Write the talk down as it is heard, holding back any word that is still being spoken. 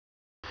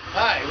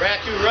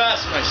Alright, Raccoon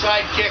Russ, my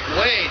sidekick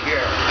Wade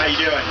here. How you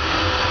doing?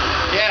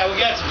 Yeah, we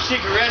got some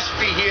secret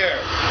recipe here.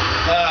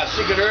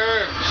 Secret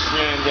herbs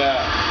and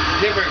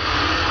different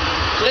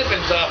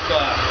clippings off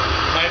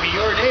might be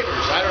your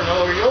neighbors. I don't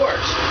know, or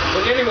yours.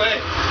 But anyway,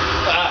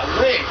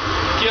 Wade,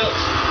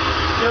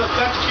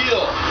 cut the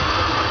kill.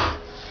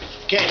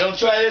 Okay, don't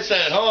try this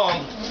at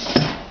home.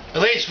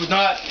 At least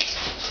without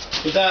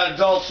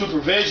adult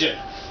supervision.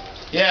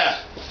 Yeah.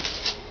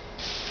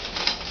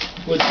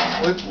 We're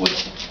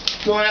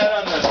going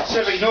out on the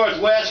Pacific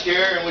Northwest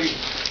here, and we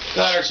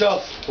got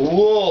ourselves a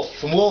wolf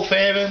from Wolf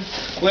Haven.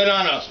 Went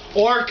on a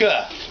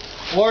Orca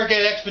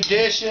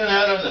expedition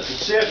out on the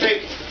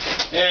Pacific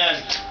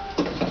and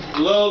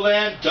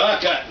lowland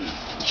duck hunting.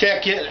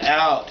 Check it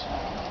out.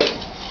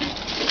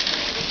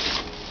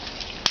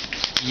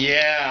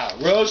 Yeah,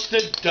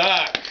 roasted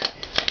duck,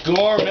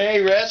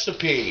 gourmet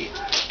recipe.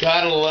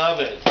 Gotta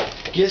love it.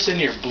 Gets in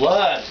your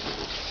blood.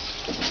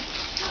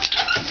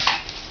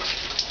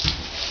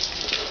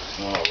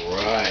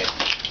 Alright.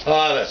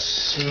 Oh, the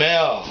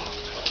smell.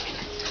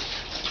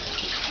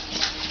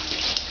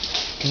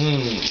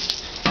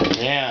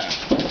 Man.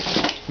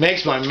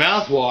 Makes my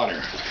mouth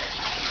water.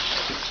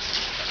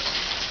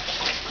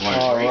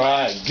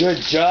 Alright. Good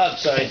job,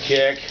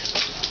 sidekick.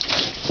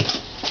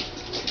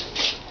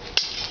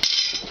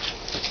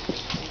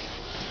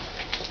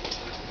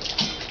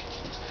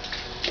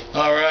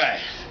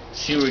 Alright.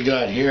 See what we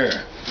got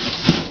here.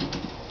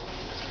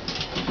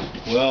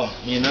 Well,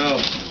 you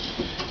know,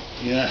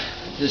 yeah,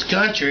 this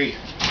country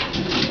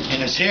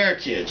and its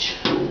heritage.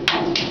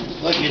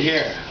 Look at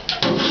here.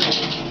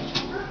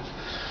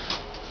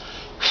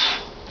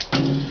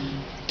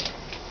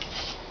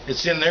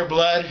 It's in their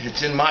blood,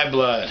 it's in my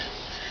blood.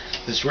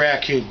 This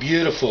raccoon,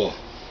 beautiful.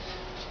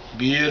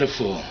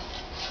 Beautiful.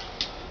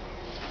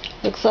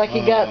 Looks like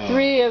you got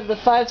 3 of the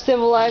 5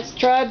 civilized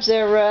tribes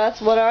there,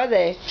 Russ. What are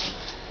they?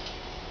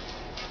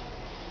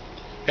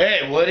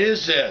 Hey, what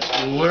is this?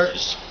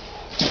 Where's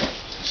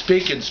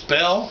speak and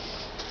spell?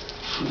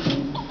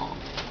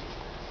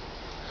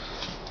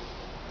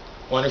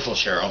 Wonderful,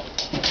 Cheryl.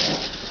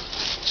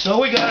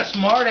 So we got a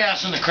smart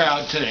ass in the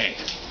crowd today.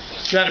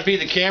 Got to be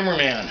the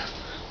cameraman.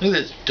 Look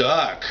at this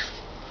duck.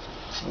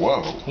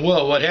 Whoa.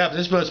 Whoa, what happened?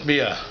 This must be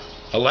a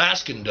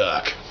Alaskan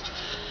duck.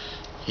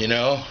 You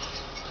know?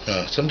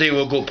 Someday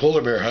we'll go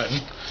polar bear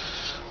hunting.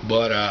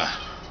 But,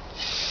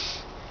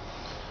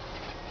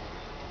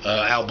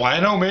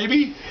 albino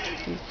maybe?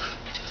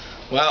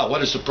 Wow,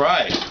 what a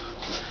surprise.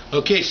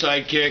 Okay,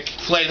 sidekick,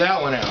 flay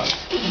that one out.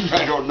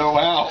 I don't know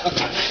how.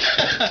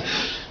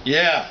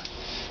 Yeah.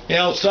 You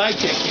know,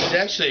 sidekick, he's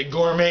actually a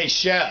gourmet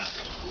chef.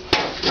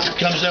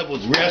 Comes up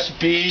with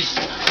recipes.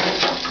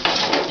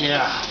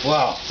 Yeah,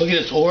 wow. Look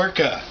at this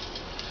Orca.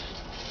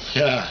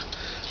 Yeah.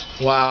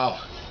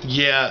 Wow.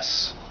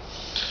 Yes.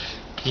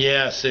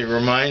 Yes, it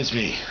reminds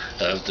me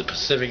of the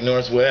Pacific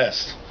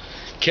Northwest.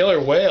 Killer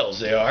whales,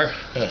 they are.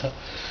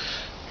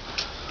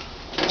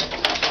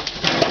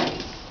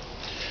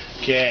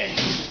 Okay.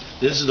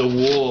 This is the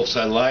wolves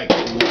I like.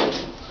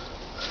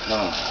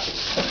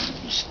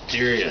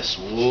 Mysterious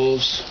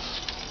wolves.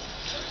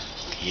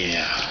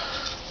 Yeah.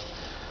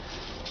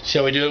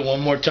 Shall we do it one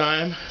more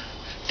time?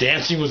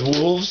 Dancing with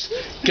wolves?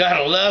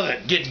 Gotta love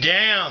it. Get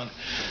down.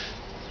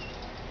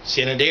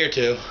 See you in a day or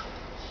two.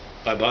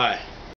 Bye-bye.